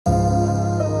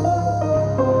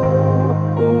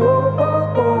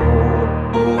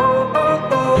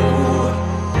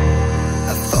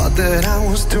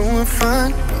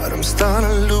fine, but I'm starting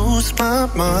to lose my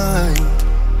mind.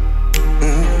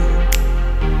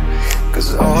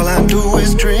 Cause all I do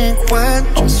is drink wine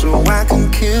just so I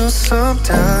can kill some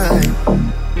time.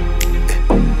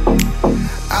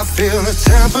 I feel the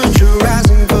temperature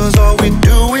rising cause all we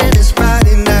doing is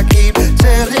fighting. I keep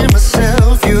telling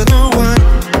myself you're the one,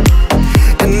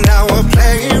 and now we're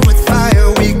playing with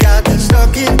fire. We got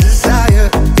stuck in desire.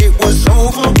 It was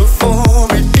over before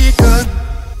it begun.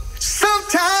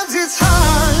 Sometimes it's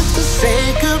hard to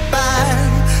say goodbye.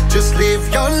 Just live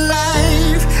your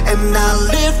life and I'll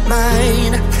live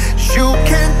mine. You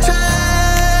can try,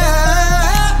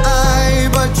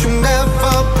 but you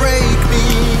never break me.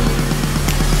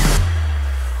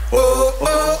 Oh,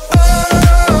 oh, oh.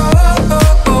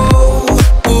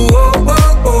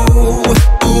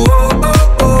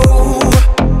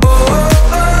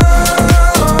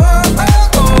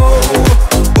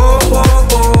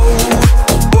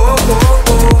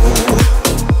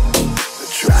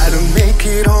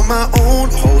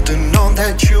 Holding on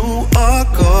that you are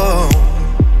gone.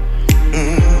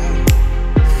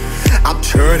 I'm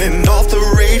turning off the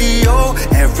radio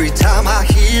every time I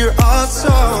hear a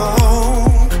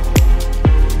song.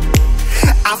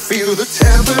 I feel the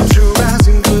temperature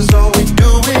rising cause all we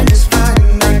doing is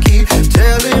fighting. I keep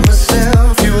telling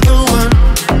myself you're the one,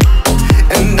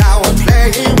 and now we're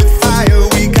playing with fire.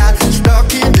 We got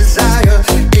stuck in desire.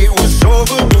 It was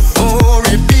over before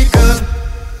it begun.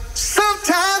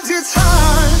 Sometimes it's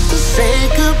hard to say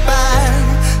goodbye.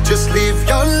 Just live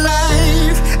your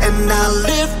life and I'll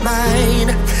live mine.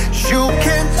 You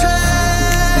can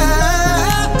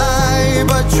try,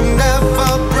 but you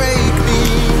never break me.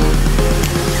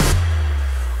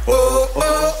 Oh, oh,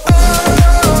 oh.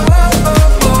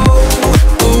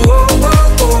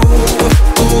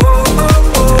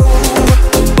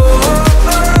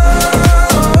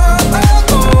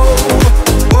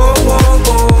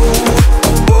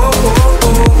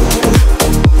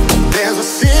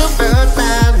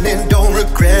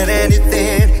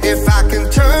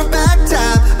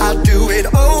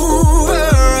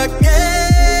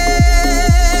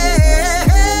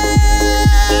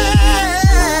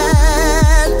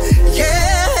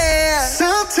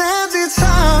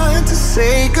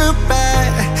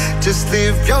 Just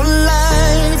live your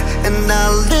life and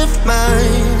I'll live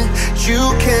mine.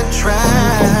 You can try,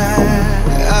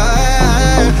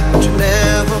 but you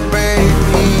never break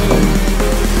me.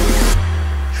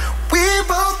 We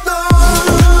both know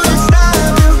it's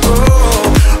time to go,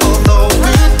 although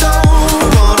we don't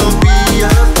wanna be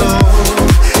alone.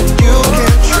 You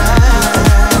can try,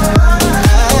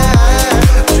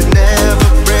 but you never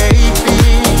break me.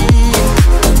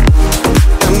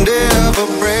 You never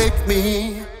break me.